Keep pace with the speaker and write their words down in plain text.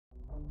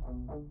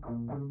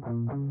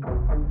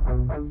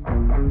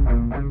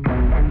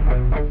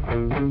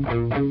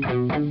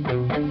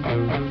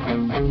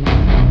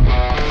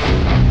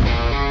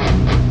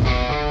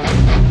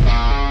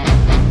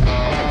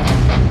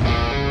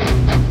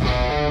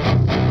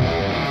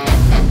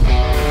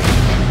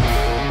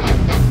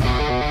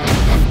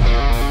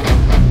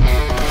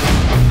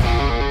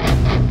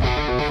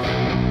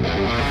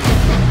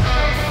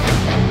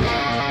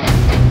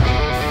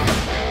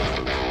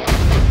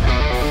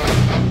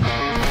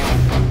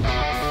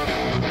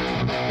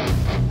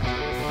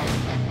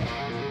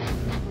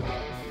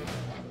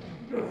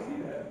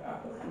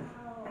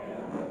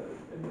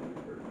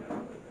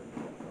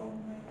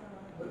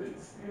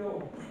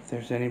If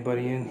there's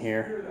anybody in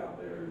here,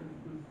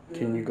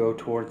 can you go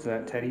towards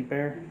that teddy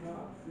bear?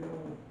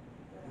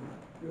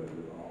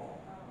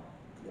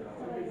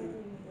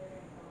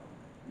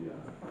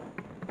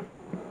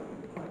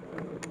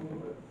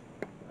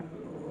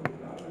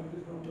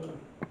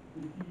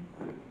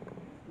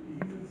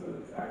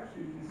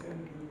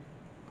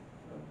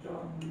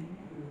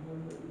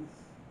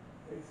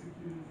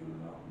 Executed for the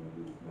Mountain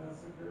Meadows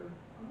massacre.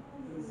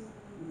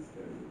 This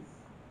guy was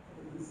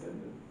a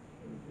descendant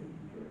of him.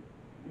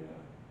 Yeah.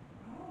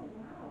 Oh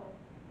wow.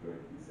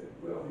 Right. He said,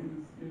 well, he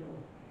was, you know,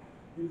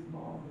 his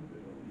mom had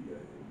been a Lee, I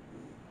think.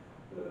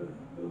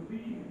 The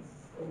Lees,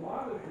 a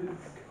lot of the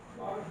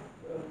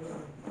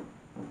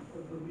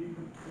Lee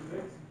that was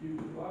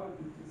executed, a lot of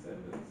his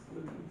descendants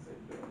lived in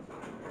St. John's.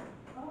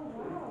 Oh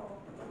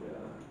wow.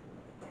 Yeah.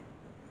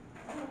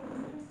 Oh,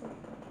 interesting.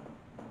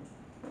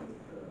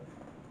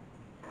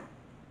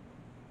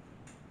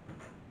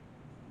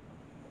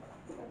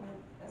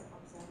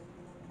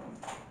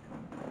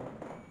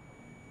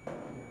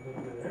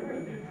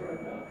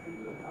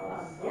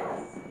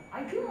 I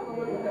do have a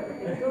little bit of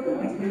everything. Don't know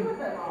what to do with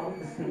them all.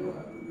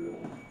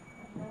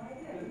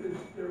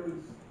 There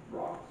was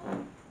rocks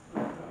for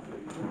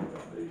foundation,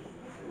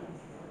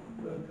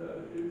 but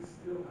it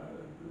still had a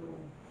real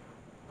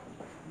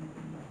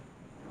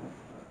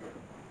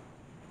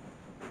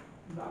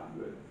not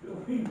good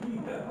feeling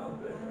out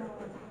there.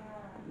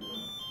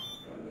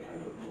 I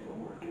don't know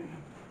working.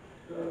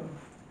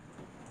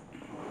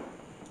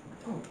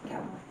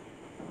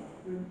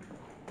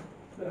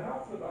 The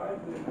house that I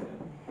lived in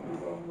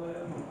was on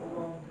land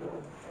along the,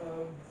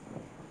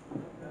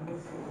 and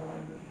this is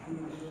one who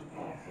was an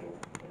apostle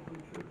of the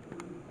church, or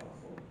the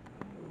apostle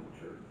of the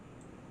church.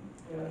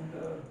 And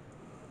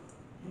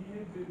he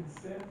had been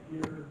sent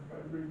here by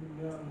Brigham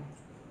Young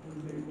when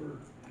they were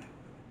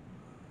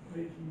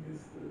making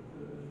this the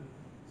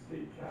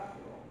state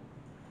capital.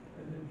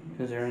 And then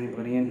he is there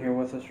anybody in here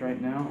with us right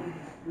now?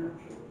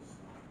 Spiritualist.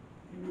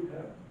 He would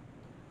have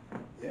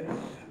yes.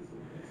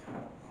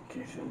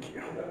 Okay, thank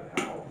you.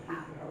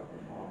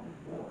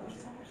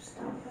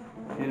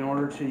 In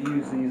order to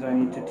use these, I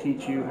need to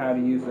teach you how to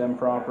use them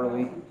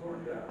properly.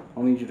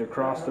 I'll need you to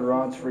cross the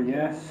rods for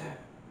yes.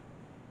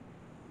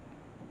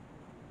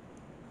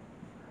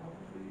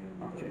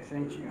 Okay,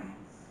 thank you.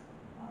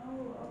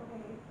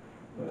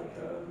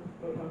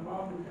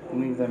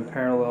 Leave them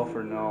parallel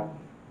for no.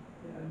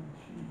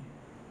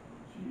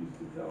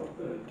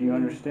 Do you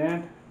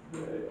understand?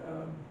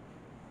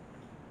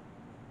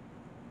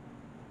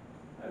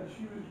 As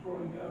she was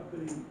growing up, they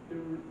were,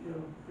 you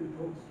know, they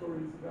told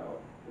stories about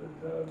that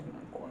there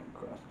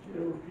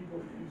were people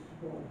that used to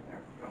go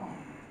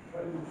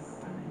try to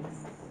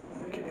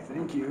okay,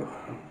 thank you.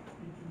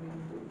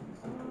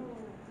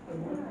 And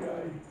one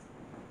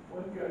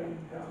guy in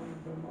town,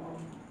 my mom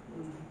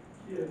was a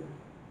kid,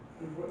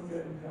 there's one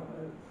guy in town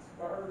that had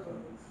scars on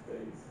his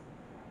face,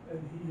 and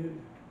he had.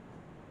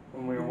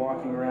 When we were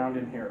walking around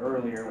in here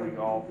earlier, we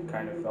all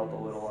kind of felt a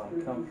little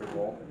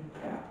uncomfortable.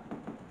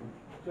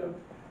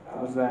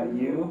 Was that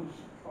you?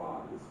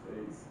 His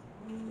face,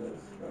 the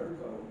scars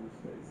all over his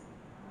face.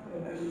 And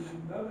then there's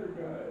another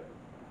guy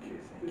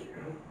that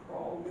had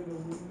crawled in a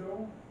window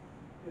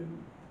in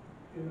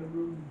a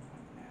room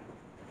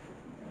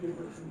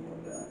different from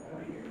one that.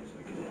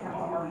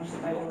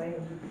 By the way.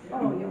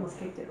 Oh, you almost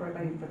kicked it right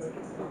by your foot.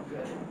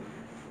 Good.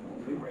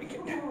 We break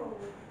it.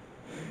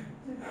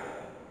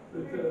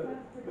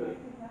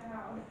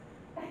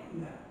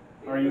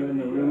 Are you in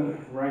the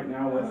room right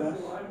now with us?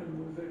 Lyman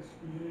was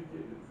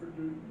excommunicated for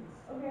doing this.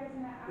 Okay, I was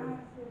going to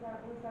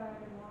ask, was that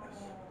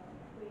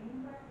clean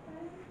back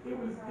then? It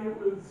was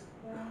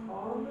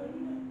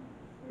common.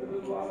 There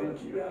was a lot of,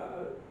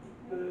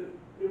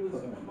 it was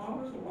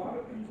common. A lot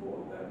of people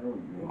in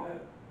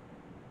that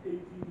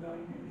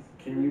 1890s.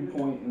 Can you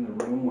point in the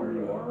room where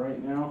you are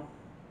right now?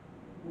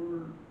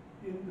 We're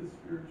into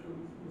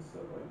spiritualism and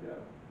stuff like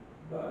that,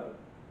 but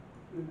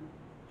the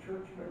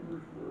church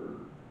members were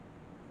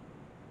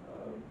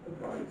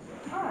advised.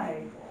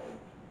 Hi.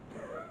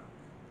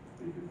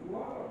 Because a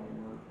lot of them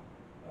were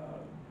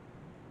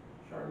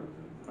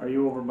charlatans. Are you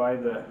over by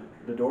the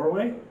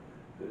doorway?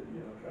 That, you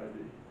know, tried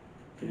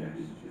to yes.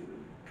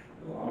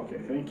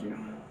 Okay, thank you.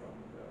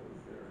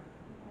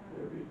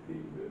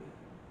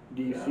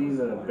 Do you see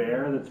the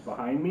bear that's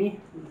behind me?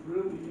 Was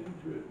really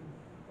into it,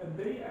 and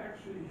they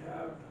actually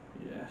have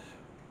yes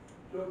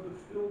Joseph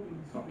Fielding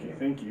Okay, Smith,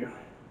 thank you.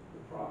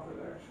 the prophet,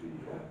 actually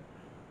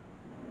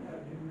had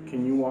him read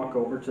Can you walk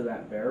over to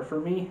that bear for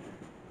me?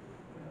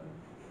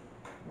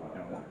 brought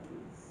No. back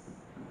his,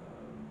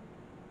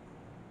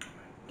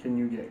 Can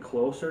you get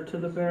closer to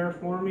the bear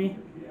for me?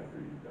 after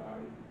he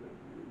died,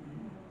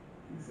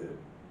 he said,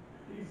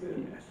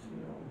 Yes. you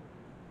know,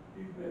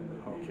 these men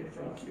that Okay, came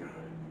across thank you. the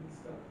plains and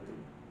stuff, they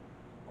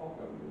all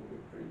got a little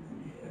bit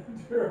crazy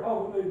after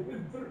all they've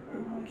been through.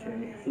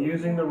 Okay,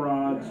 using the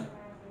rods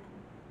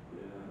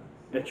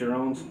Yeah. at your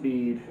own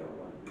speed, Felt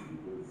like that he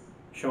was,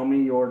 show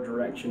me your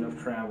direction of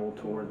travel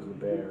towards the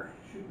bear.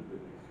 shouldn't have been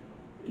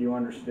extreme. Do you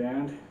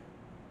understand? It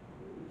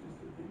was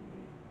just a thing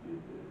they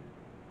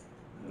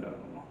did.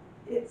 No.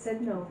 It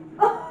said no.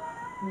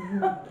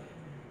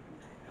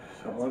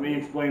 So let me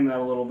explain that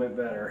a little bit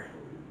better.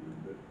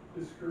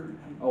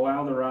 Discouraging.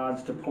 Allow the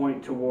rods to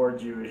point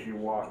towards you as you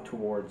walk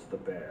towards the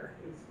bear.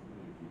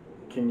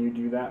 Can you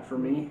do that for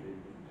me?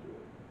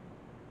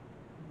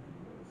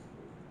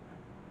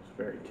 It's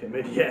very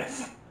timid,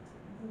 yes.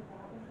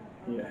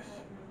 Yes.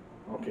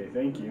 Okay,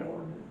 thank you.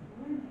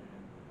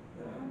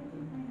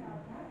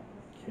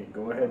 Okay,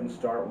 go ahead and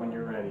start when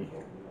you're ready.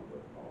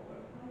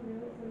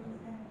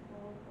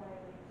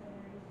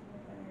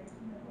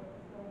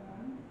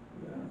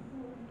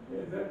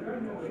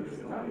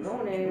 Not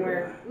going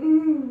anywhere.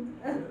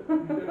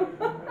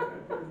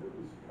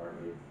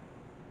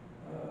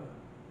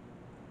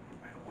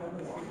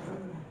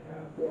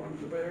 Walk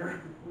the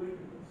bear.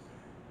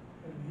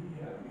 And he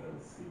had a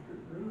secret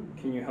room.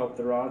 Can you help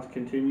the rods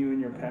continue in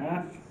your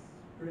path?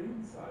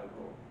 Brain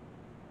cycle.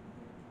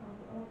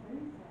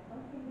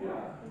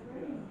 Yeah,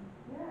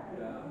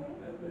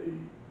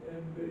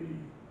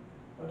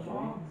 my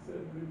mom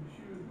said when she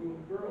was a little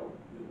girl,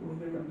 that when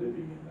they were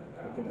living in that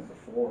house, Looking at the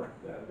floor.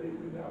 that they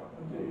went out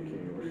one day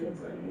Okay, and we're brain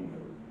cycle, separating. there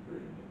was a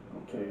brain in it.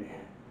 Okay.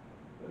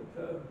 But,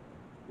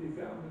 they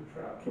found a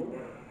trap Okay,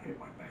 door. it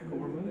went back and they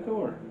over by went the down,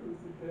 door. and there was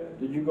a bed.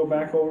 Did you go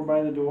back over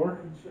by the door?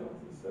 And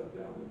shelves and stuff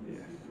down in the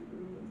Yes. secret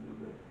room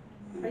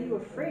and Are you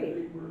afraid?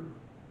 They were,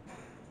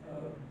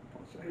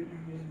 One second.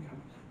 bringing in,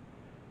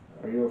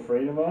 Are you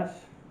afraid of us?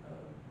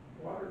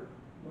 water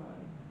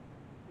line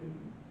in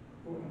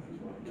going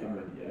through my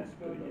Timid, yard. yes,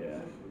 but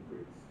yes.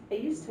 I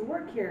used to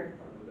work here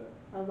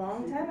a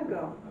long time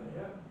ago, I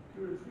had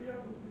 2 or 3 of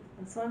them.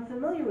 and so I'm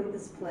familiar with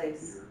this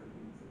place.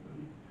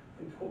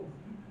 I told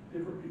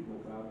different people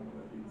about them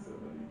when I need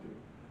somebody to.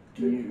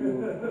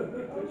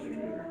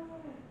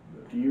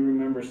 Do you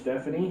remember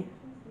Stephanie?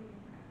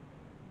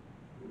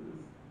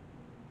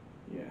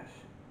 Yes.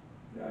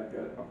 Yeah, I've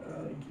got, Okay,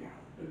 thank you.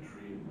 a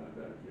tree in my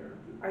backyard.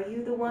 Are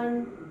you the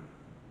one?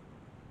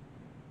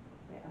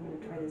 Wait, I'm gonna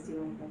try this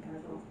deal with my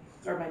pentacle.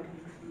 Or my.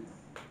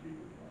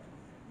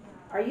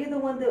 Are you the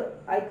one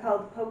that I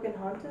called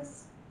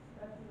Pocahontas?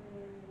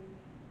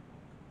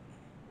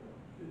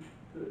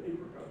 The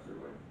apricots are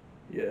like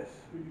Yes.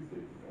 biggest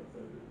apricots I've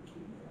ever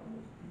seen. They're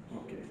almost peach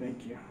Okay, sized. thank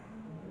you.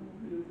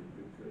 Really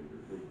good flavor.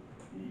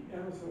 The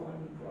Amazon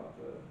lineman brought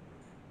a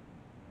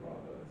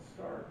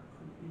star.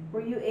 from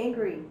Were you England.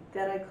 angry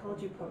that I called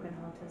you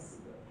Pocahontas?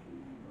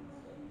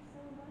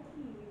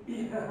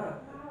 Yeah, yeah.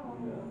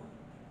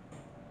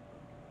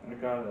 I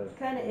got it.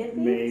 Kinda iffy?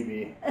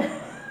 Maybe.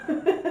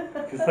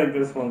 Cause like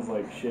this one's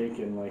like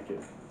shaking like it.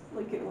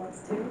 Like it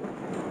wants to.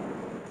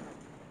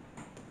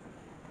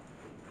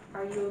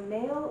 Are you a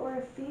male or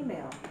a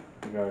female?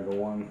 We gotta go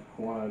one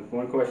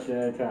question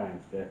at a time,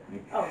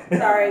 Stephanie. Oh,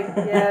 sorry.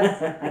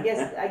 Yes,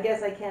 I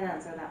guess I can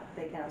answer that.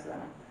 They can answer that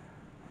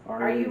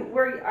one. Are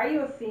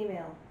you a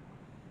female?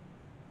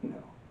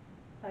 No.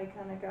 I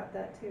kind of got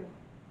that too.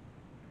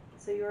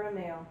 So you're a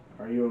male.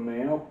 Are you a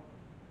male?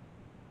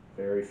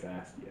 Very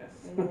fast,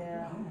 yes.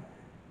 Yeah.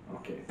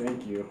 Okay,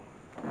 thank you.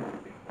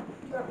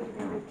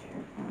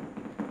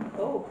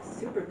 Oh,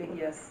 super big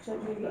yes.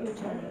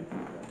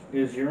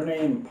 Is your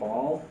name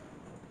Paul?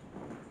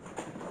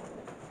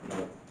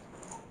 No.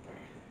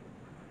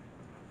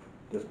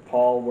 Does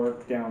Paul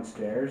work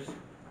downstairs?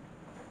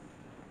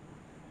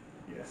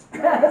 Yes.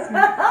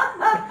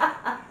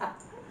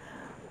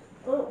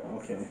 Oh,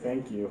 Okay,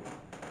 thank you.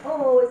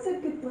 oh, it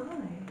said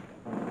goodbye.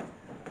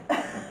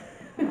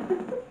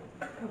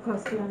 How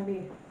close do you want to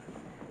be?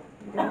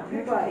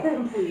 Goodbye,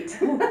 complete.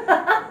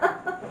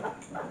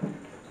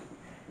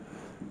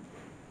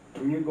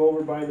 Can you go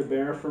over by the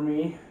bear for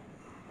me?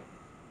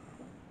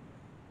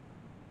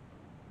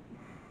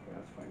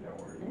 Let's find out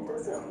where you It are.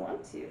 doesn't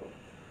want to.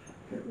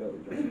 It really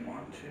doesn't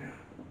want to.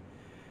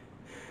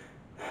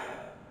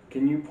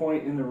 Can you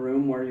point in the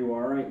room where you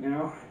are right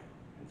now?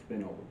 It's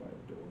been over by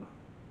the door.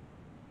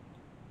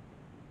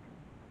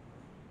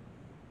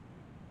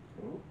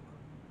 Oh.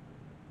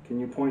 Can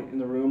you point in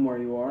the room where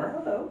you are?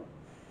 Hello.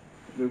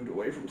 Moved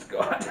away from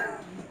Scott. Did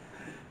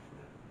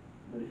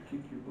he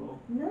kick your ball?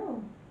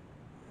 No.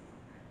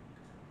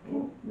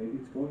 Oh, maybe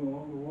it's going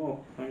along the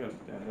wall. I gotta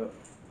stand up.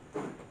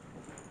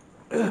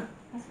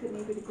 That's good,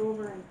 maybe to go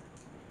over and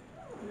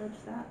nudge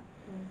that.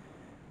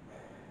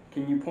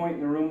 Can you point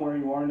in the room where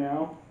you are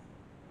now?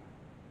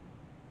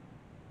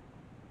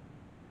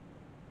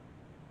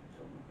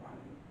 Someone behind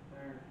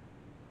there.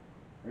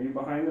 you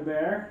behind the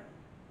bear?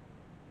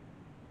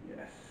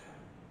 Yes.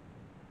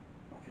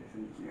 Okay,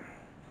 thank you.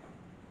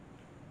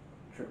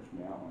 Trips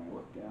me out when I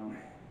look down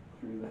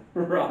through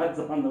the rods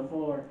on the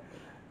floor.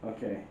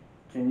 Okay,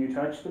 can you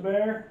touch the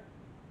bear?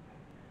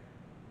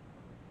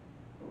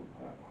 Oh,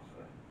 Pat wants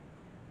that.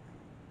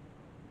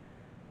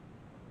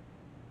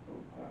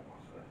 Oh, Pat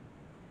wants that.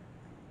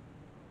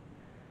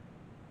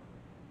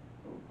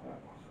 Oh, Pat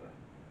wants that.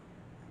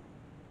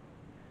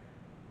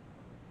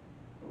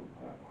 Oh,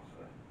 Pat wants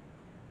that.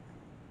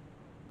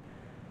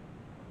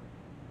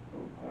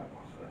 Oh, Pat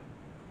wants that.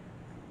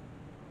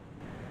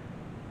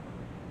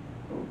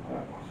 Oh,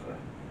 Pat wants that.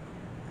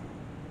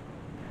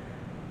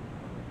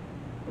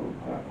 Oh,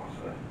 Pat wants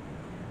that.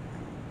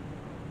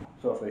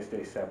 So if they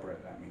stay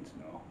separate, that means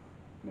no.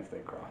 And if they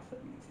cross,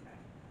 that means yes.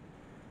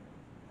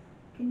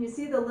 Can you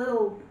see the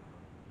little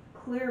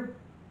clear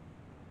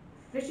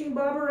fishing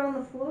bobber on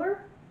the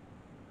floor?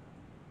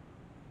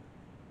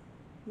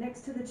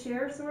 Next to the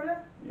chair, sorta,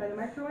 by the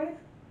microwave?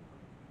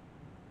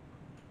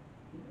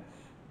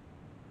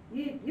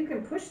 Yes. You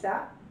can push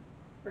that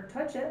or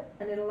touch it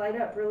and it'll light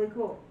up really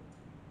cool.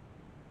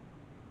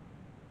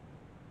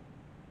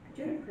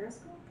 Do you have a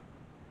periscope?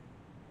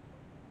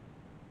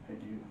 I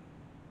do.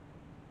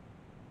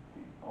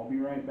 I'll be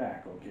right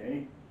back,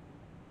 okay?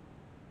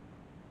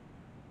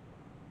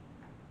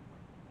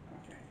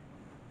 Okay.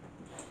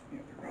 The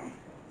other room.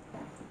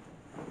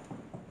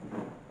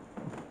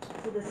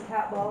 So this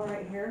cat ball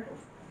right here,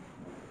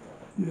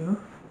 Yeah.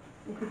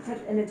 you can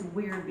touch, and it's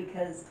weird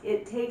because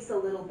it takes a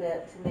little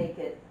bit to make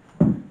it,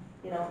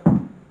 you know.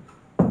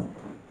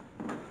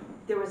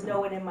 There was no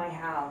one in my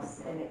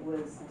house and it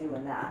was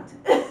doing that.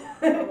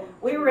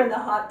 We were in the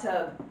hot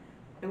tub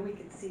and we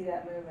could see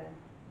that moving.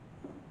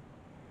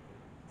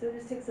 So it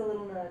just takes a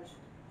little nudge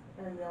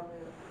and then they'll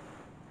move.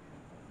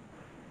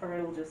 Or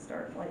it'll just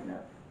start lighting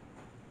up.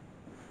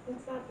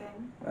 What's that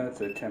thing? That's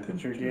a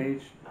temperature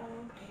gauge. Oh,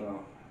 okay.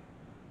 So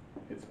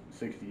it's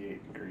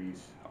 68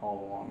 degrees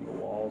all along the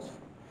walls.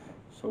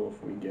 So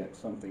if we get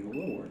something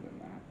lower than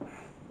that.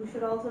 We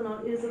should also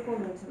note, it is a full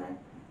moon tonight.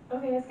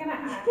 Okay, I was gonna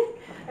ask.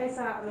 I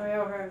saw it on the way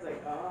over. I was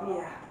like, oh.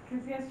 Yeah.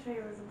 Because yesterday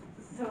was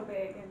so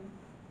big and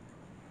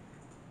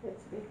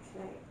it's big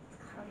tonight. It's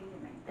cloudy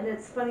tonight. And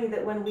it's funny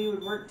that when we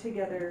would work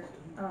together,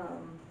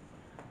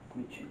 Let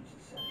me change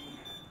the setting.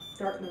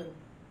 dark moon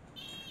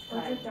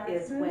What's time a dark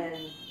is moon?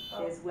 when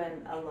Oh. is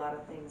when a lot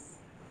of things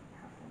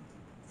happen.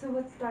 So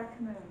what's dark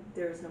moon?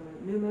 There is no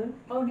moon. New moon?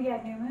 Oh,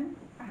 yeah, new moon?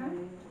 Uh-huh. New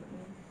moon.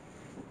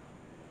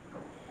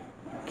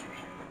 Okay.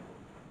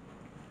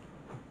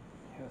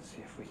 Yeah, let's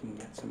see if we can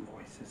get some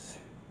voices.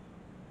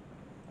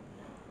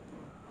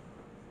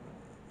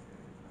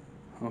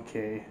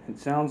 Okay, it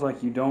sounds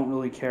like you don't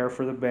really care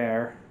for the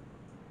bear.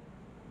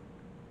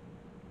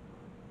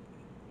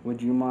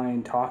 Would you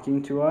mind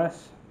talking to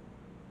us?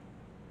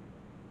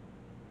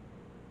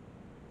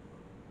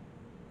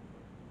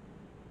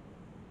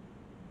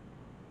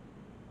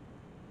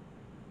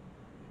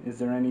 Is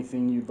there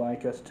anything you'd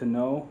like us to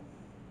know?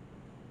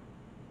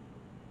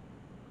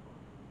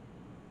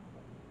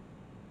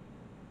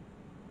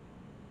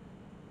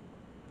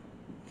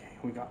 Okay,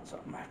 we got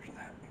something after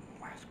that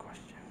last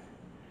question.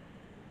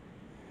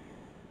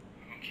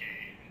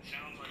 Okay, it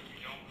sounds like you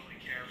don't really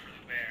care for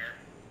the bear.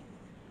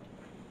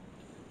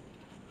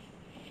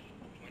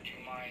 Would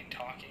you mind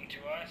talking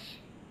to us?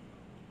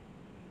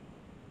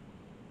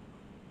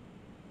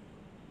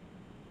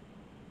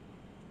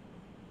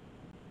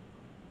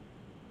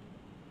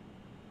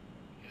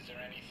 Is there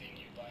anything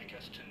you'd like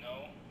us to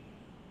know?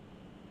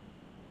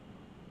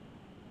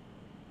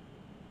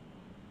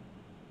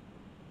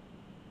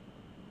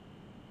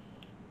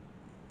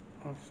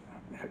 Let's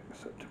hook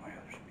this up to my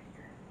other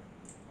speaker.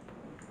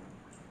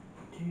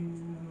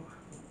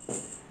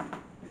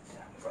 It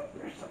sounds like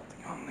there's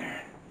something on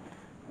there.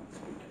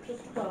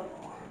 Just go.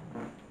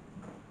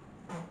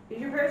 Is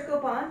your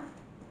periscope on?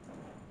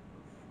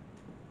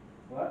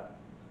 What?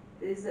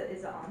 Is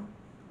it on?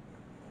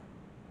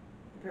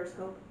 The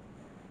periscope?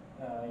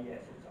 Yes,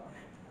 it's on.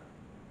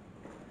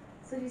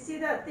 So you see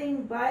that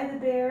thing by the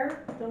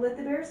bear? Don't let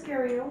the bear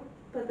scare you.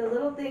 But the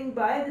little thing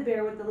by the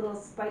bear with the little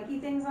spiky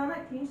things on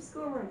it, can you just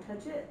go over and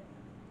touch it?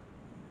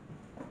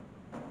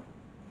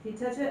 If you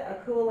touch it, a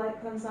cool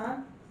light comes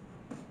on.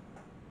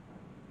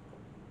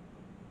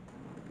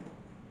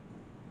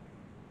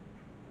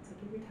 It's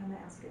like every time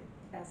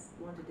I ask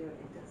one to do it,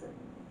 it does it.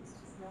 It's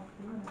just not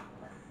doing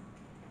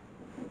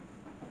it.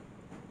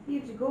 You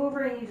have to go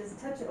over and you just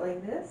touch it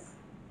like this.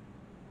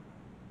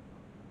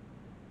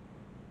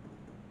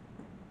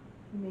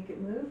 You make it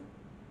move.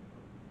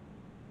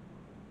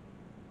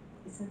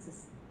 It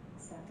senses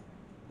static.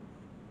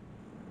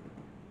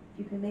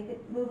 You can make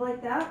it move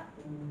like that.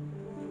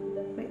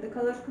 Make the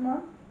colors come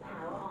on.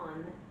 Power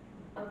on.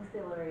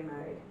 Auxiliary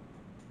mode.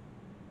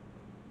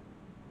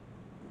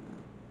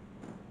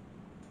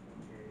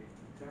 Okay,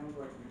 sounds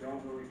like you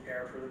don't really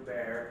care for the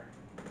bear.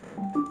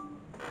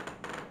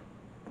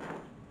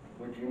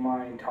 Would you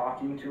mind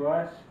talking to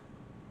us?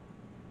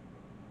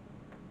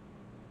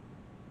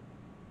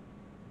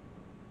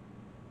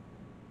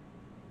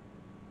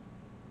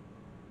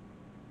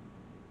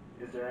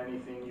 Is there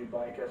anything you'd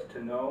like us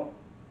to know?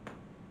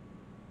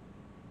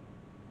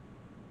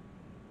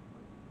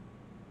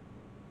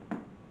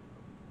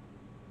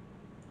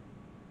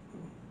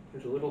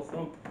 There's a little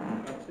thump.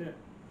 That's it.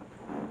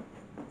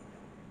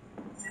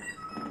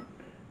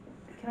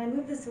 Can I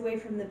move this away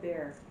from the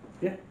bear?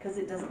 Yeah. Because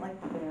it doesn't like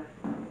the bear.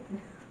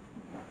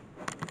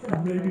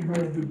 Maybe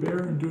move the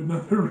bear into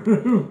another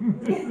room.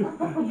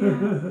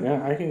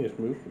 Yeah, I can just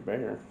move the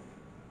bear.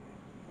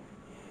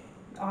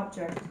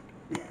 Object.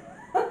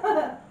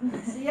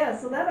 So yeah,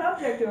 so that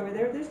object over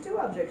there, there's two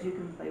objects you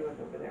can play with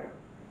over there.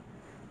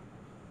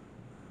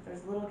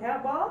 There's a little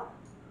cat ball,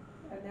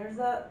 and there's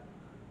a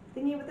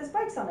thingy with the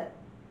spikes on it.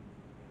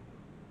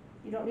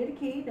 You don't need a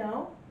key,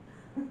 no.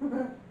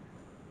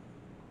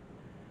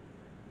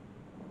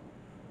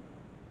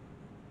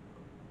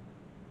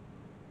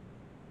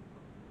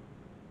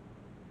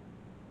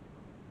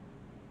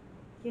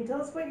 Can you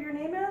tell us what your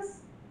name is?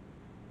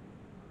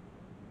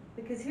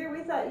 Because here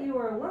we thought you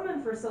were a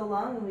woman for so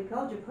long and we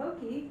called you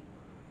Pokey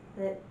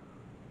that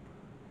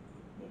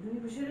maybe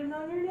we should have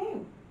known your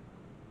name.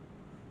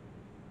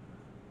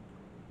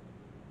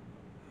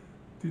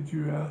 Did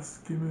you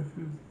ask him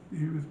if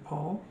he was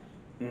Paul?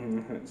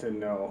 Mm-hmm. It said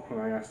no.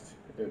 And I asked,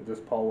 does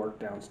Paul work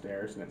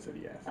downstairs? And it said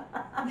yes.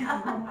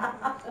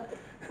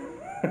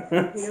 He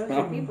knows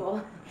your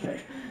people. Okay,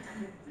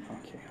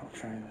 I'll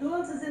try this. Who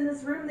else is in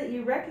this room that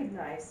you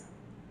recognize?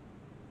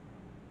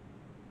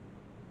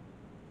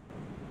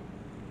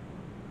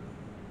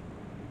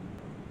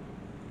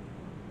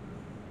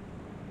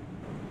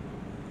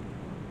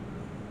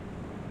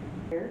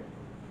 Here.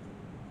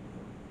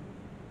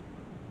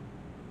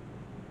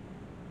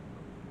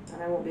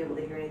 And I won't be able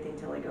to hear anything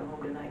till I go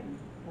home tonight and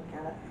look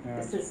at it. Yeah,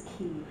 This is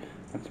key.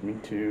 That's me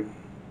too.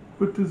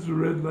 What does the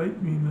red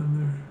light mean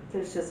on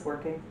It's just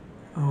working.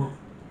 there? Oh,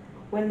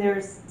 When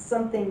there's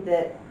something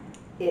that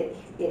it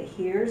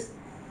hears,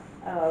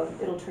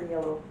 it'll turn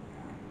yellow.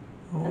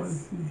 I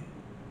That's- see.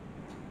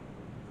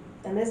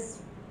 And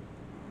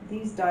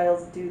these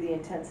dials do the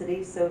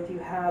intensity, so if you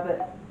have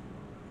it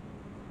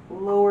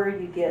lower,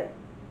 you get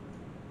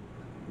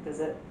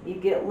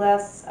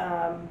less,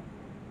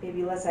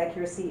 maybe less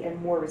accuracy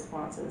and more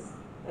responses.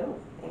 Oh,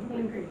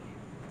 angry.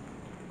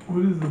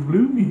 What does the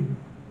blue mean?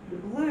 The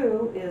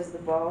blue is the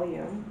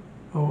volume.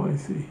 Oh, I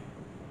see.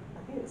 I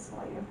think it's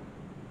volume.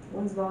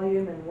 One's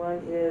volume and one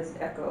is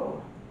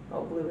echo.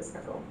 Oh, blue is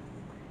echo.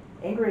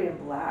 Angry and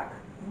black.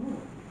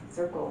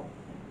 Circle.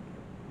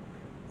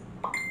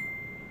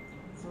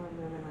 So I'm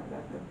moving that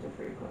back up to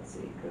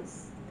frequency,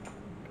 because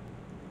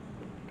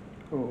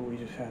Oh, we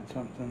just had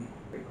something.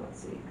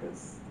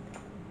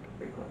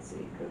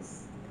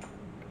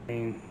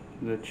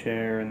 The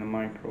chair and the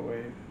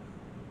microwave.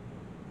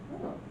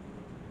 Oh,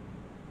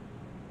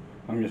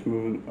 I'm just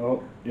moving.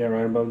 Oh, yeah,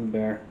 right above the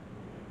bear.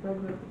 right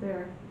above the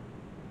bear.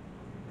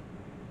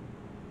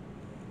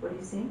 What do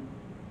you see?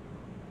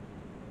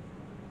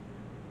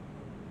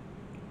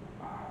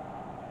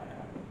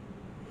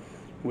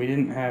 We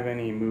didn't have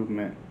any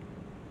movement.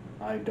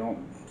 I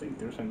don't think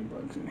there's any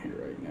bugs in here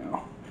right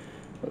now.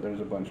 But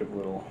there's a bunch of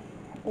little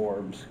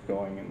orbs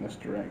going in this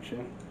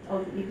direction.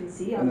 Oh, you can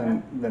see on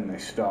And that then they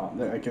stop.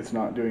 Like it's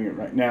not doing it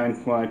right now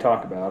when I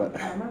talk about it.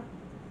 camera.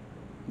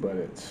 But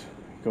it's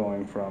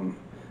going from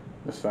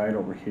the side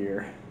over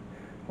here,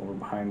 over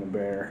behind the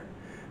bear.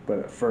 But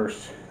at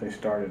first they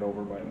started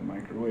over by the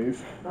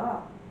microwave.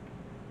 Ah,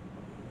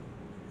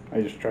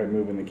 I just tried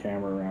moving the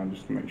camera around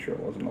just to make sure it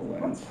wasn't a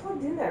what's lens.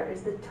 plugged in there?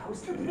 Is the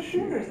toaster plugged Issue.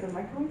 in or is the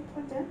microwave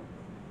plugged in?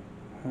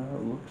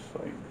 It looks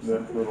like the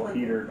little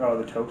heater.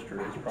 Oh, the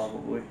toaster is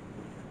probably.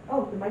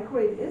 Oh, the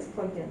microwave is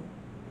plugged in.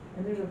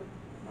 And there's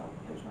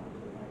there's not a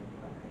blue light.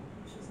 Okay,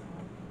 it's just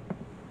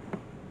on.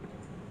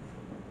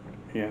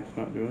 Yeah, it's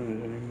not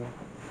doing it anymore.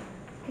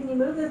 Can you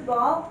move this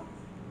ball?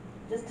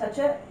 Just touch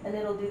it and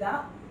it'll do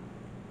that.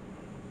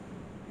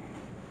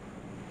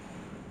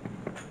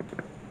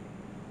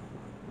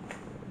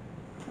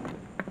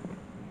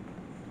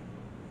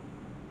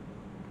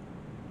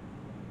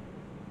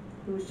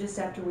 It was just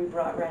after we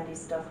brought Randy's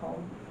stuff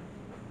home.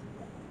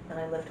 And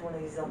I left one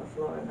of these on the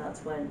floor and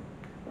that's when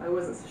I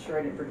wasn't so sure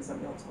I didn't bring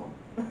something else home.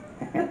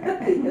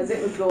 Because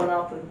it was going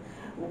off and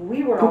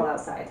we were all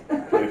outside.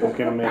 Okay, this is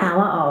gonna make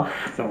Power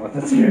off. somewhat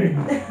that's scary.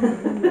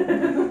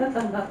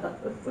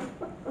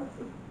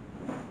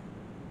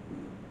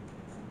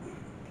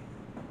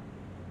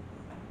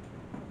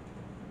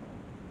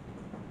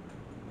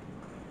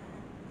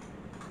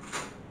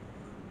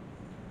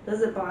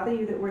 Does it bother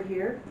you that we're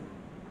here?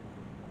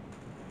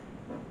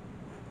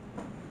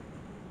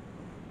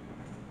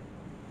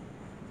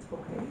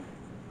 Okay.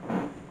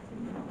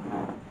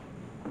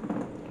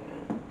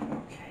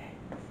 Okay.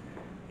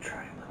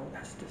 Try a little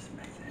Estes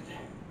Method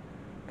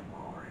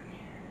while we're in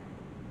here.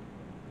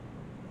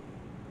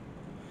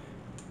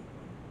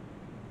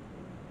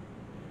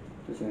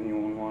 Does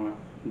anyone want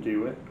to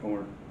do it,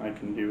 or I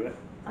can do it?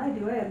 I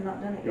do, I have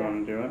not done it You yet.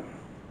 want to do it?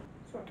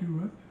 Do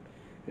what?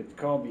 It's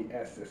called the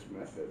Estes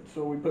Method.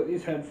 So we put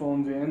these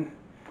headphones in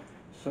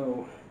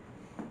so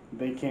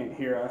they can't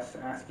hear us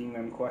asking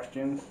them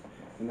questions,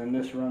 And then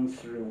this runs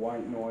through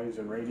white noise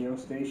and radio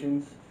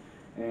stations.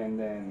 And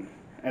then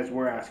as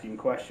we're asking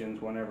questions,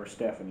 whenever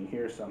Stephanie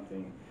hears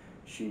something,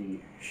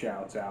 she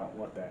shouts out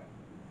what that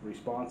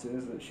response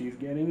is that she's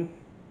getting.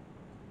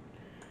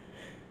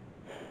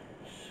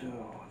 So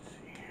let's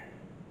see here.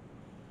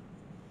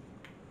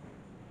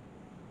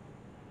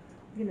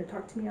 You gonna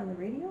talk to me on the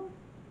radio?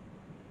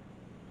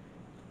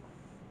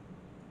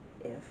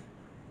 If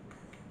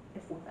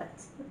what?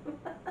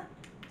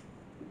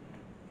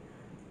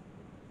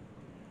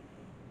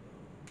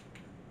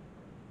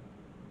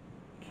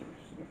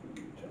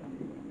 Stephanie, tell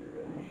me when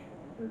you're ready.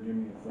 Or give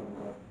me a thumbs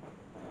up.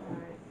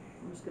 Alright,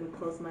 I'm just gonna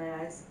close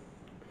my eyes.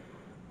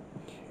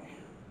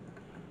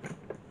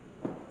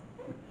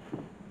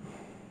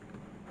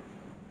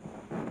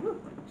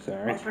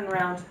 Sorry. I'll turn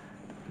around.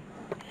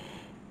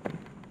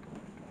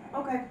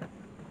 Okay.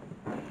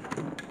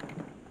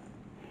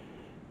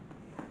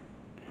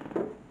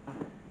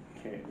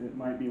 Okay, it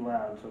might be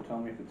loud, so tell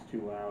me if it's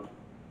too loud.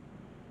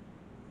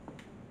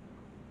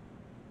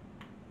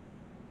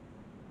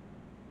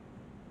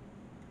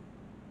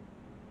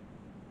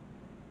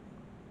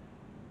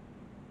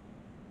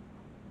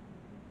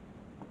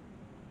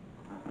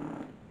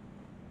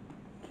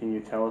 Can you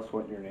tell us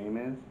what your name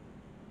is?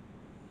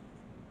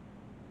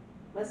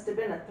 Must have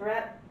been a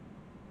threat.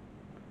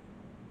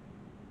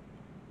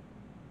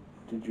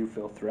 Did you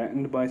feel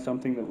threatened by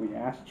something that we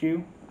asked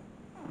you?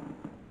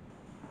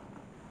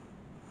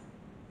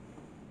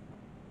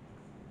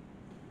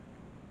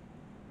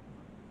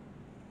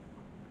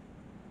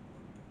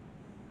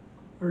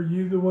 Are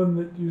you the one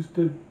that used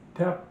to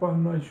tap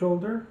on my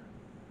shoulder?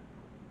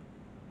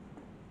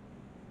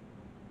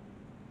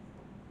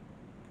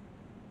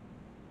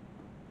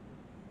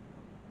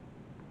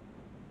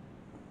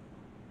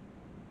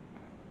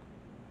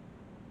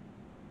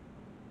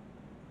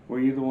 Were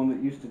you the one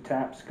that used to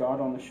tap Scott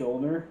on the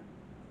shoulder?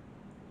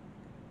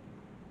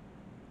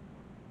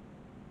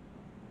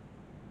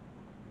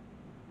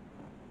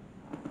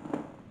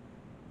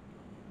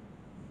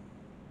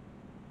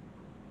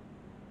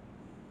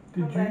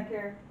 Did Come you? back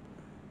here.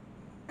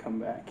 Come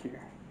back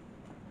here.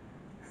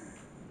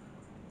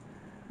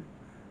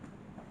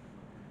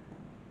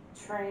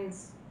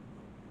 Trains.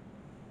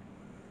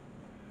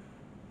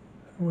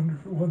 I wonder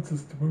if it wants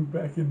us to move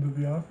back into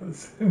the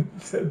office and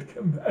said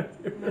come back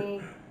here.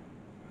 Me.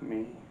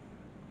 Me.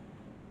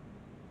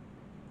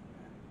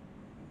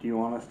 Do you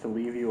want us to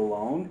leave you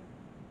alone?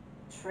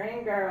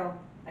 Train girl,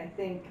 I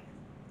think.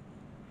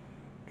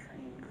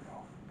 Train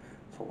girl.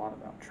 It's a lot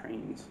about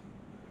trains.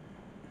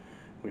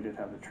 We did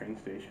have the train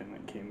station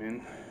that came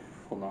in.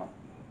 Well, not.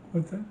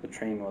 What's that? The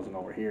train wasn't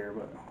over here,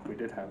 but we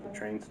did have the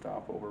train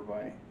stop over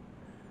by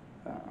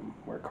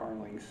where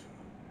Carling's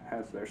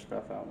has their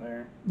stuff out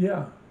there.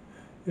 Yeah,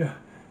 yeah.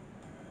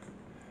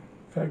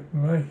 In fact,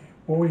 my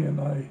boy and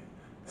I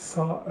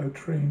saw a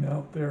train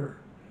out there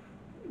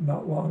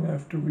not long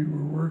after we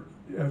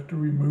after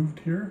we moved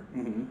here.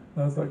 Mm-hmm. And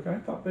I was like, I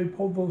thought they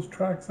pulled those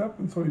tracks up,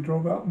 and so we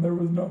drove out, and there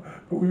was no.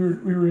 But we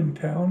were in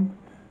town,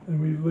 and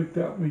we looked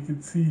out, and we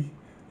could see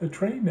a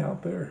train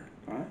out there.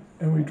 All right.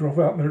 And we drove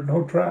out, and there were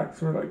no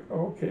tracks. We're like,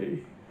 okay.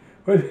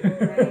 But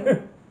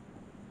Train.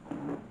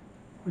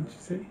 what'd you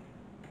say?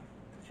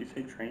 Did you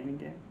say train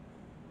again?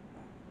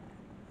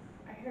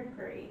 I heard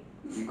great.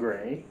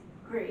 Gray.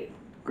 Great.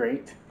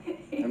 Great.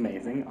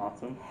 Amazing.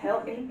 Awesome.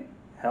 Help me.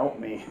 Help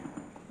me.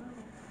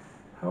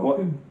 How What?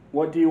 can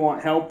What do you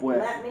want help with?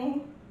 Let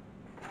me.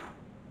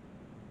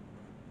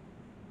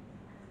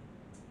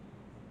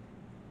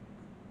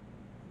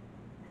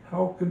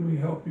 how can we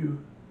help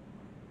you?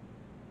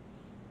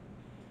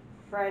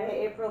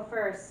 Friday, April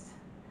 1st.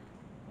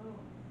 Oh.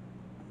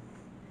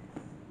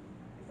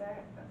 Is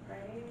that a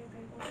Friday?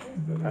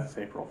 Is that a- That's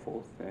April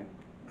Fool's Day.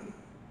 I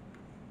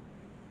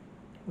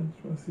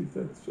just want to see if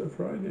that's a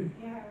Friday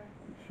Yeah.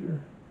 this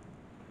year.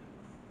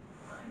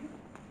 What?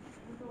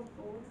 April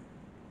Fool's?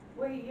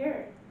 What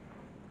year?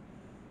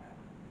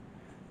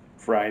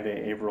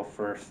 Friday, April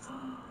 1st.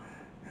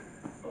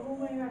 Oh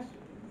my gosh.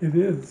 It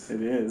is.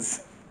 It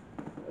is.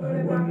 What I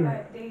about wonder.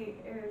 that date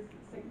is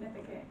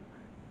significant?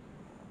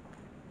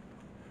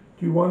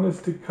 Do you want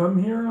us to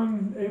come here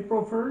on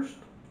April 1st?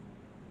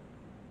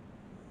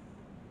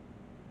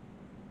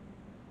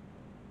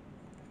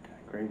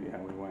 Crazy how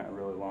we went a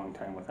really long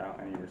time without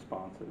any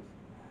responses.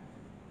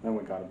 Then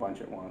we got a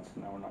bunch at once,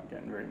 and now we're not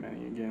getting very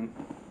many again.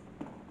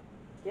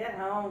 Get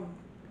home.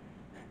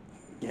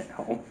 Get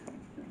home.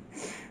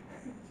 Did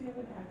you have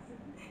an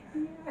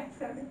accident? Yeah, I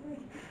sounded like.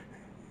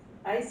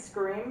 Ice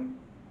cream.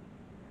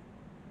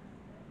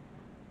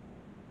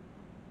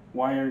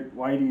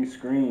 Why do you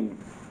scream?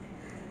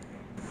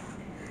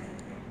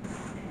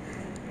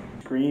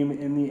 Scream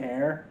in the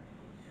air?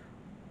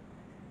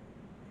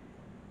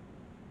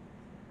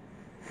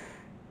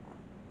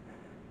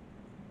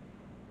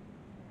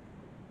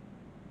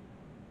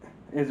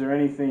 Is there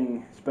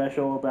anything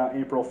special about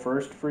April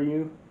 1st for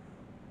you?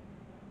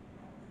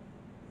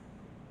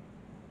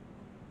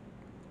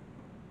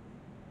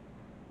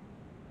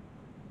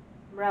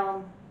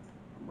 Realm.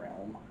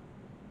 Realm.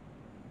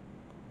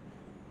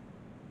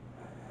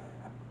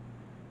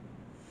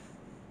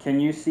 Can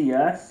you see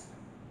us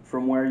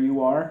from where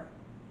you are?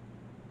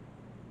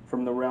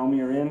 From the realm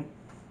you're in?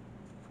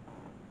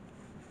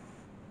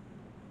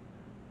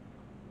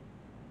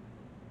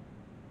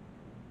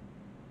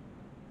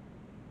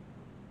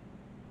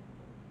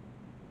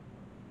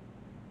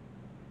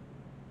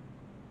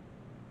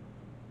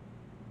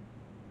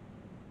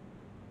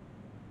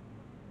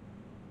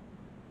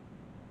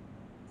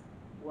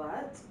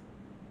 What?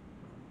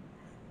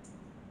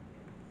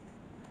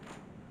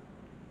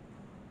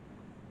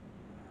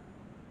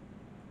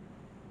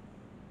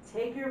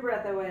 Take your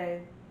breath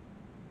away.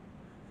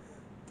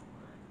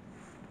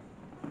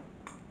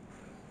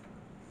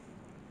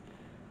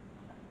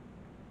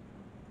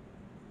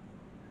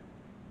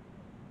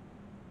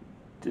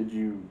 Did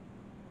you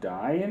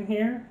die in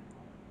here?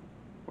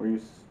 Or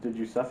did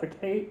you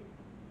suffocate?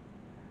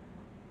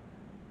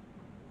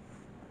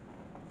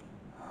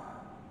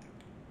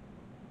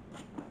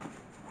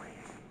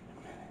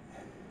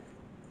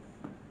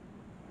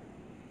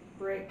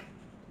 Break.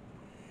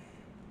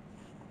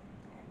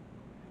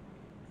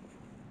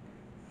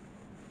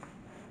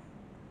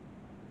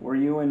 Were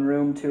you in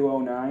room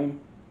 209?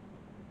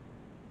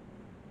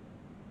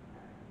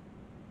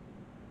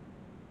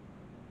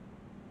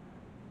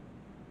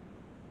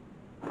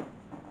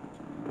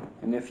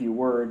 And if you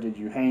were, did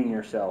you hang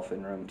yourself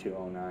in room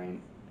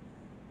 209?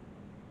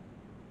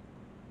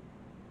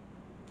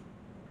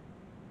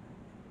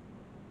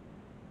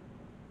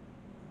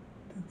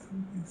 Did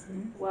somebody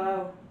say?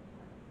 Whoa.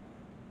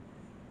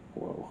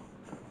 Whoa.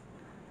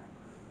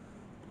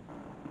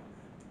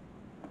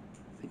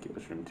 I think it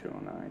was room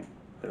 209.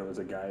 There was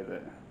a guy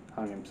that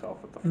hung himself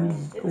at the phone.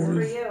 It's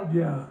for you.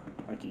 Yeah,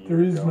 Like a year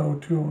there is ago. no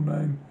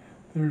 209.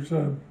 There's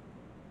the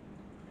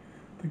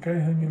guy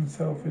hung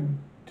himself in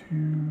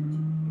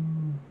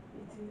two.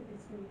 It's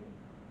for you.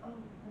 Oh,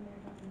 and they're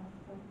talking about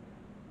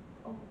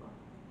the phone. Oh,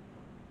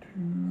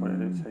 What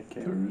did it say,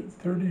 Kate?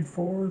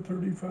 34,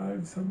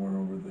 35, somewhere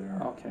over there.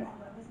 Okay. oh,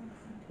 that wasn't the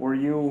phone. Were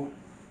you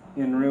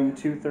in room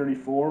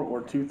 234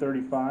 or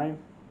 235?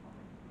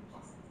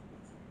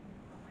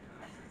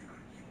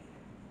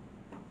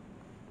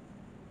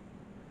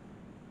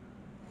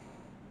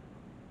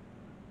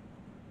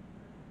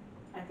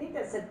 I think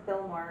that said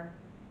Fillmore.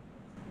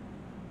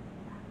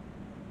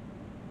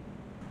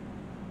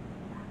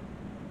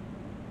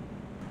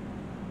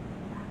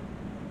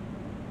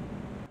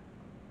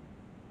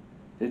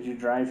 Did you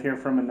drive here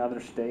from another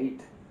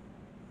state?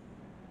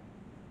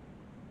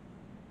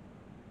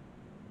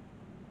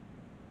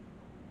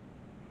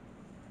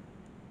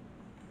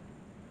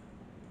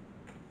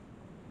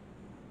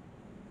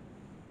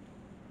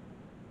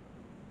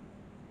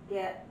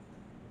 Get.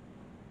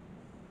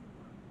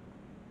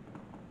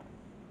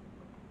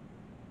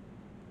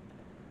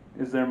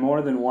 Is there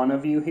more than one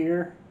of you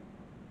here?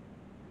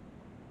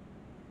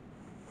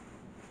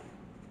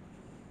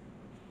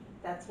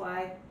 That's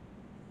why.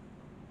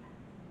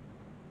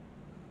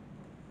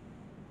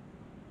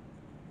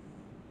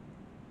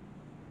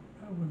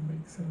 That would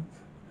make sense.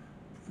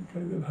 The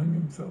guy that hung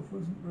himself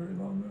wasn't very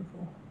long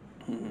ago.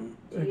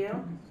 Mm-hmm. To you?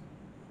 Activities.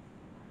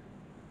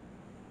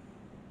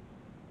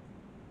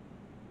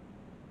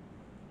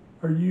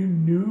 Are you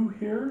new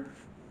here?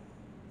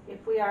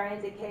 If we are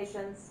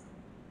indications,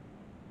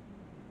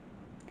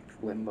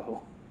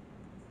 Limbo.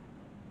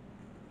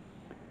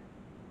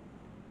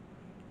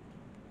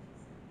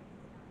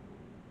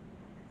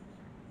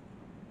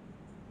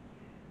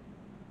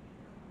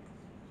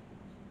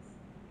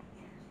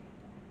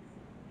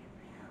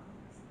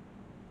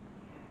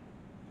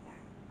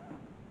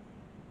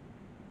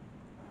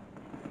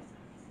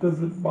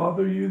 Does it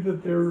bother you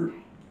that they're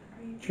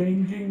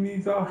changing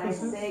these I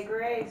offices? say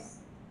grace.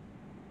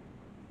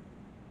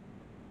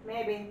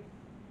 Maybe.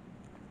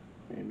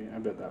 Maybe. I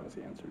bet that was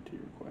the answer to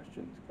your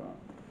question, Scott.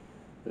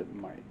 It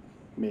might.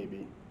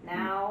 Maybe.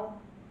 Now.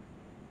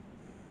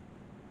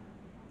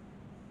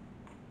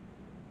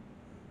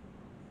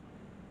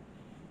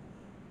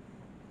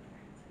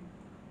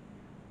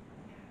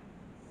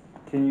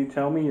 Can you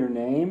tell me your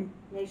name?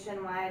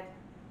 Nationwide.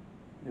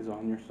 Is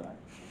on your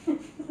side.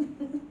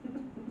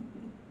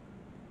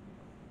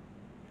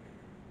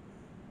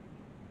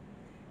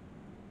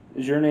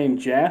 Is your name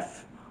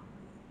Jeff?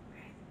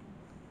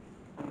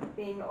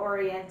 Being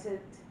oriented.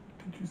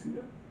 Did you see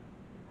that?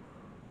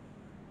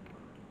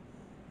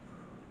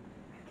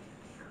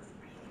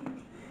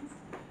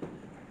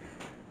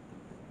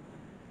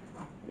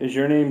 Is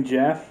your name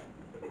Jeff?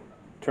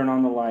 Turn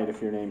on the light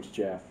if your name's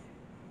Jeff.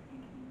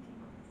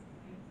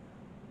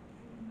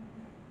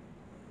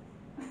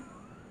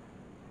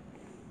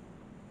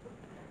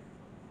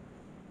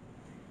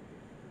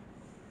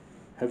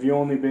 Have you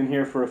only been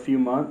here for a few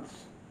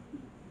months?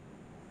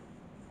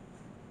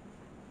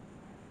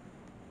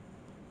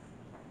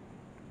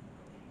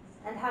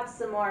 And have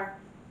some more.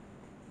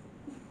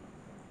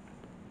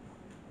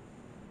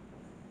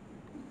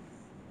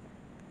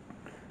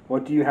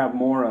 What do you have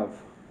more of?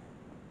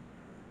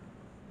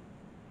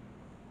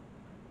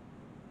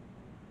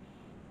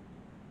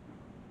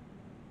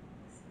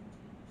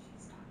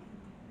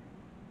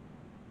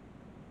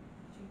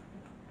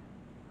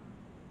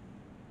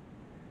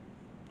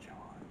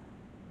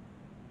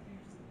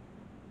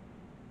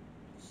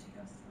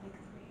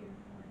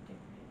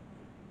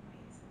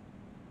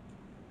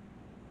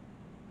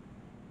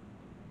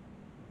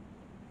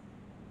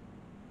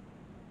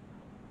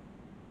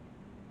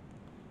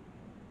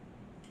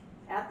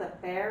 At the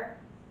fair?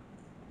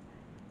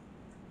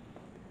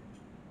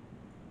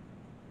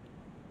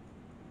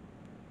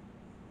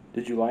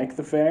 Did you like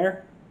the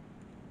fair?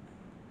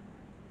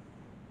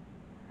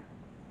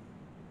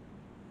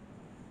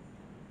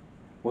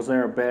 Was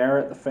there a bear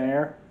at the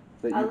fair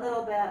that A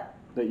little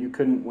bit. you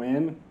couldn't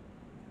win?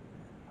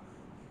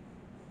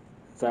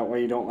 Is that why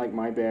you don't like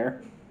my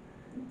bear?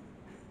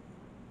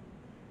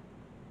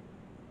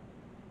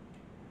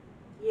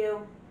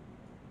 You.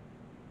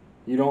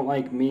 You don't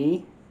like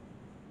me?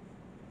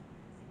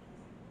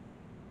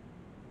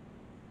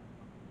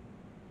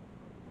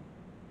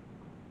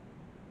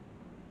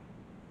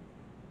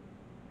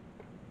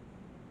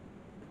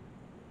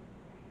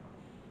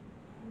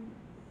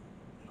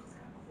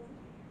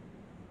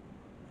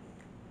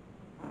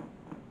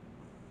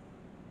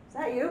 Is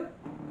that you?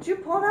 Did you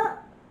pull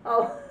that?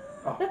 Oh.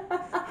 Oh.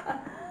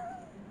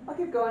 I'll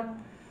keep going.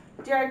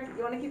 Jared,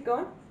 you want to keep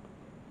going?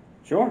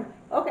 Sure.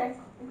 Okay,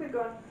 I'm good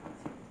going.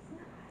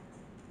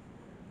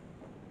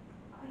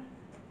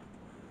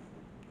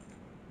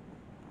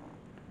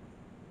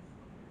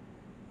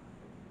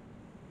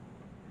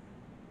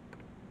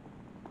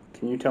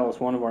 Can you tell us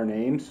one of our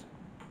names?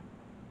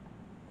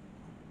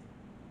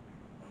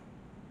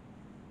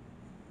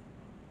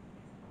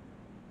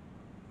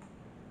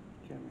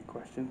 Do you have any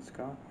questions,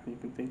 Scott, you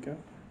can think of?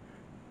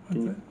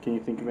 Can you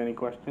think of any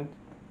questions?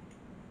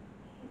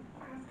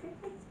 Ask if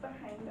it's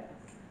behind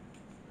us.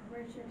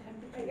 Where's your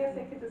temperature? I guess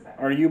I could just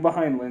ask. Are you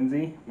behind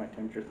Lindsay? My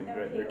temperature thing's No,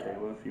 right there, Kayla.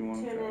 Kayla, if you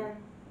want to Tune try. in.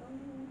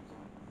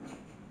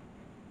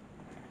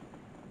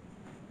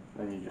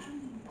 Then you just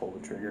pull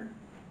the trigger.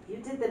 You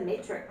did the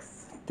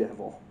Matrix.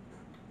 Devil.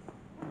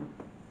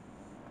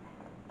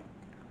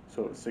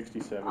 So it's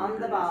 67 On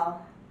degrees. the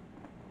ball.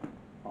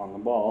 On the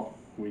ball.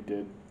 We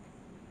did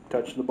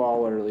touch the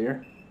ball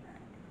earlier.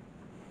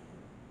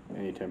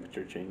 Any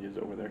temperature changes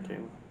over there,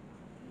 Kayla?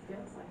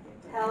 Feels like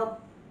it.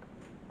 Help.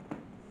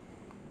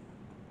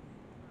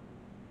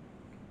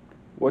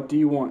 What do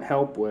you want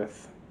help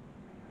with?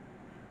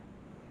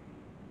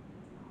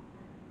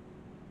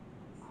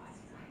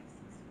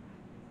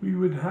 We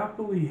would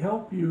happily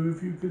help you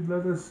if you could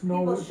let us know.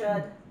 People what-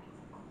 should.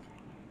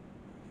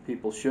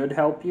 People should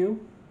help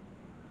you?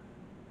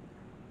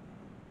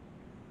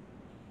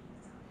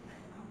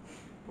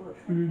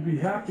 We would be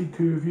happy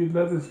to if you'd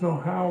let us know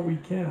how we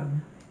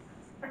can.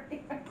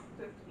 Sorry, I'm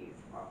so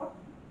peaceful.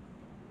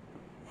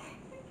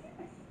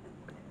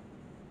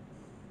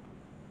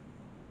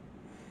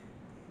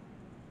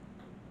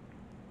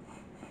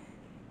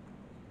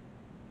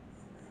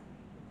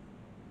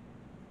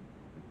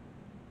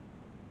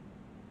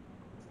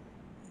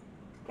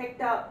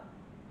 Kicked out.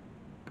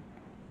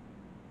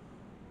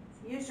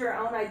 Use your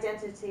own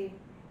identity.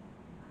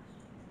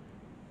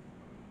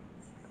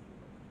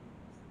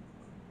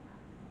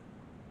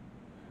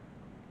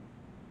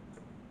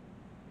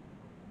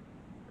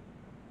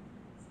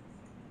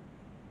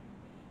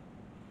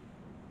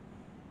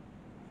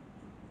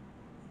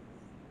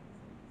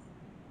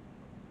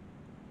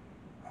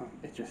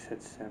 It just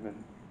hit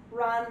 7.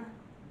 Run.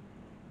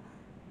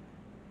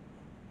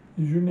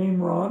 Is your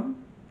name Ron?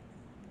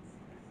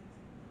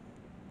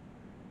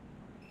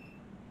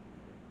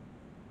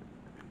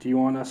 Do you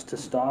want us to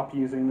stop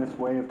using this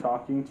way of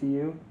talking to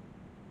you?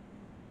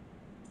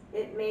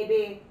 It may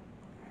be.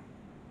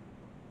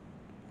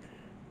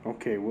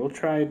 Okay, we'll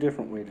try a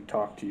different way to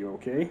talk to you,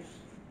 okay?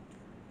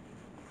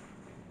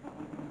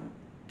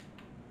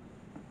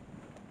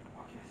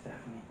 Okay,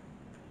 Stephanie.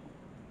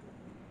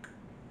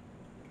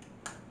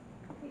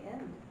 The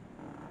end.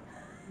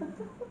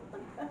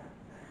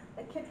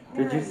 I kept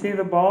Did you hearing- see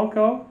the ball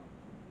go?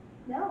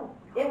 No.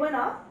 It went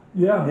off?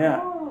 Yeah. Yeah.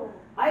 Oh.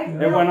 I It It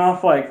felt, went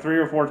off like 3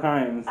 or 4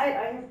 times. I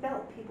have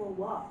felt people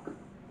walk.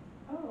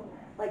 Oh.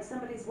 Like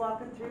somebody's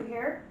walking through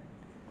here.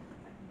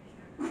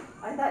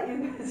 I thought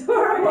you guys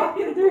were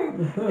walking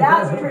through.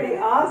 That's pretty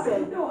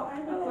awesome. No, I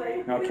was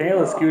like. Now,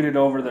 Kayla scooted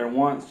over there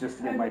once just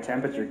to get my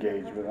temperature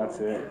gauge, but that's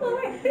it. No,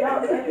 it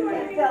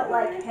felt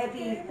like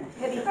heavy,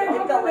 it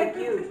felt like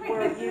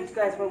you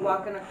guys were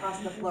walking across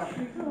the floor.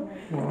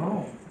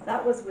 Wow.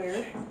 That was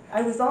weird.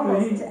 I was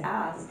almost to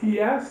ask. He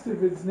asked if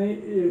his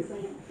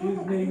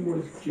name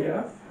was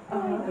Jeff,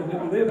 and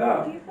it lit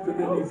up. But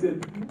then he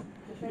said,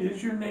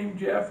 "Is your name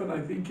Jeff?" And I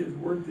think his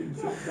word thing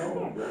said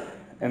no.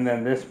 And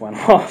then this went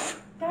off.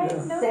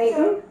 Guys, no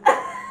Satan? joke.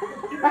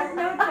 You guys,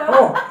 no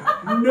joke.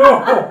 Oh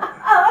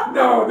no!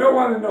 No, don't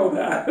want to know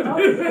that. Oh,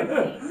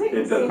 It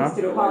Seems doesn't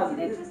to feel cause like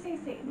Did it just say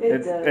Satan? It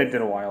It does. did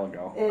a while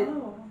ago. It,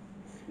 Oh.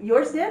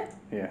 yours did?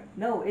 Yeah.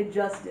 No, it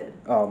just did.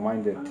 Oh,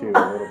 mine did too,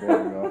 a little bit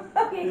ago.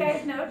 Okay,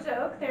 guys, no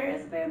joke. There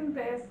has been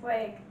this,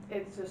 like,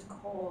 It's just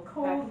cold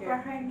cold back here.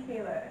 behind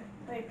Kayla.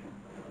 Like,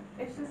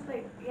 it's just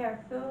like, yeah,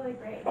 feel like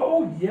right.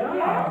 Oh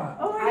yeah.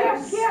 Oh my I'm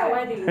gosh, yeah.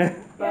 sweating, Yeah.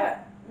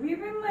 but We've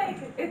been like,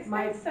 it's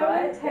my been so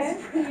butt intense.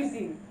 is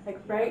freezing. Like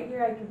right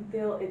here, I can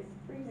feel it's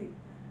freezing.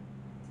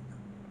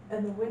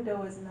 And the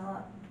window is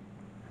not.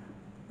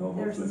 No,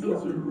 They're those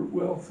windows sealed. are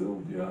well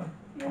sealed. Yeah.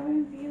 You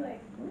want to be like,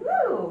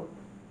 Woo!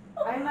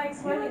 I'm like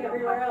sweating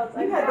everywhere else.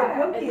 You I'm had the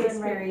not- pookie it's just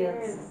in right here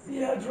Marian's. is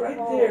Yeah, it's right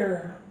cold.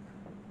 there.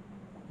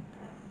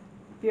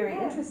 very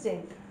Yeah.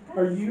 interesting.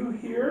 Are you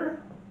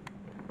here?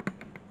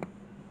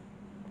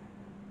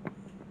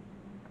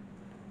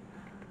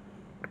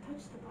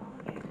 Touch the ball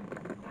again.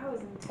 That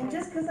was intense. And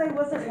just because I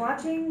wasn't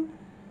watching,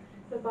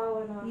 The ball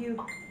went off. you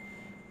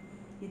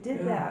did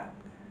Yeah. that.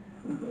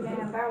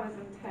 Man, that was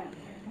intense.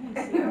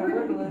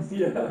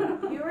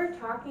 Yeah. You were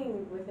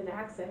talking with an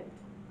accent.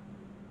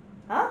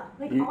 Huh?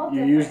 Like You, all you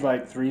different. used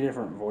like 3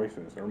 different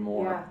voices or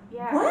more.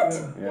 Yeah. Yeah. What?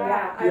 Yeah.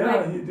 Yeah, I'm Yeah,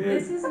 like, you did.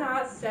 this is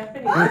not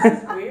Stephanie,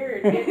 this is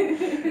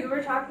weird. You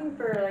were talking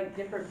for like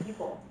different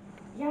people.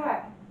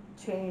 Yeah.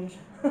 Change.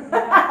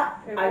 Yeah,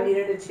 it I was-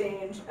 needed a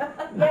change.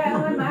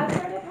 Yeah, when that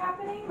started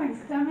happening, my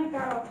stomach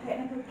got all tight,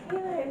 and I go,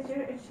 Kayla, is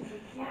your, and she's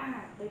like,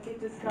 yeah, like it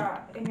just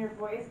got, and your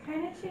voice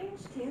kind of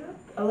changed too.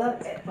 Oh,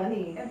 that's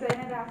funny. And then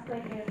it asked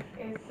like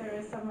if there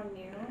was someone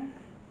new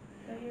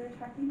that you were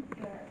talking to.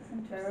 Yeah,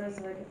 it's There was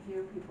interesting. like a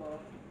few people,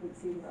 it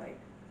seemed like.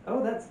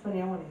 Oh, that's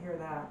funny. I want to hear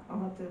that. I'll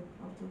have to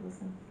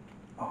listen.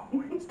 Oh,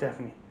 wait,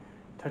 Stephanie,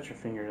 touch your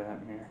finger to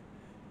that mirror.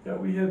 Yeah,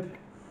 we had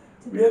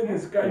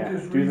this guy Yeah,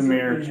 just do the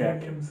mirror recently hang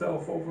check.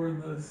 himself over in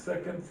the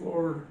second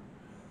floor,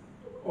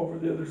 over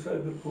the other side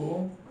of the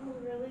pool. Oh,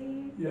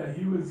 really? Yeah,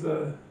 he was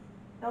Oh,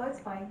 it's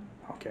fine.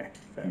 Okay,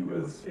 he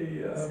fabulous. was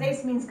a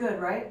Space means good,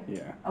 right?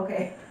 Yeah.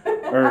 Okay.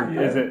 Or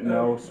yeah, is it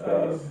no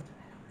space?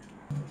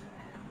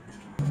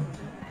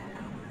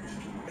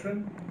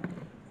 veteran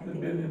had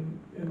been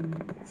in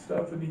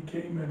stuff, and he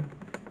came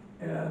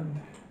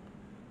and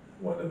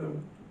one of the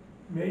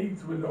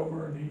maids went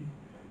over and he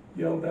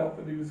yelled out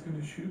that he was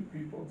gonna shoot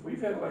people.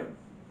 We've had like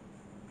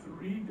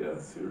 3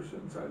 deaths here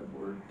since I've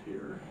worked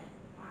here.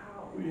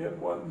 Wow. We had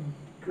one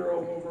girl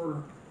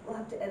over We'll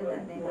have to edit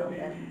that name out then.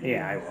 183,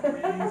 Yeah, I will.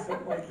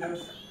 something like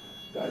this,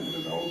 died of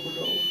an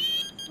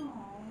overdose. Aw.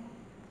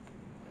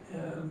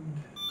 And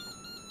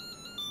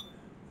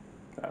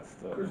That's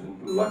of course,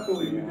 the.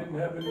 luckily we didn't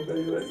have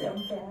anybody like,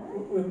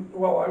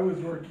 while I was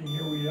working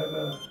here, we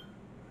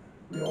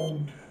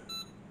owned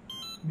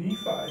Nephi,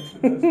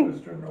 the Best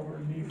Western over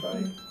in Nephi.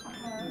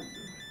 Uh-huh.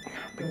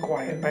 Be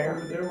quiet, And bear.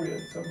 over there, we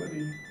had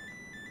somebody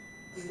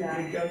stick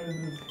a gun in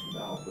his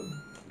mouth and,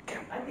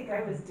 I think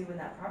I was doing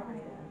that property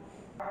then.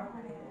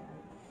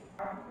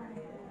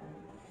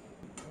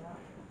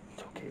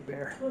 It's okay,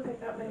 bear. Look, I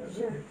got my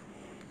shirt.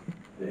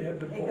 they had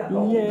to They pull got- the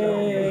whole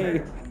Yay.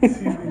 down,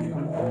 ceiling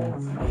and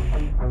walls.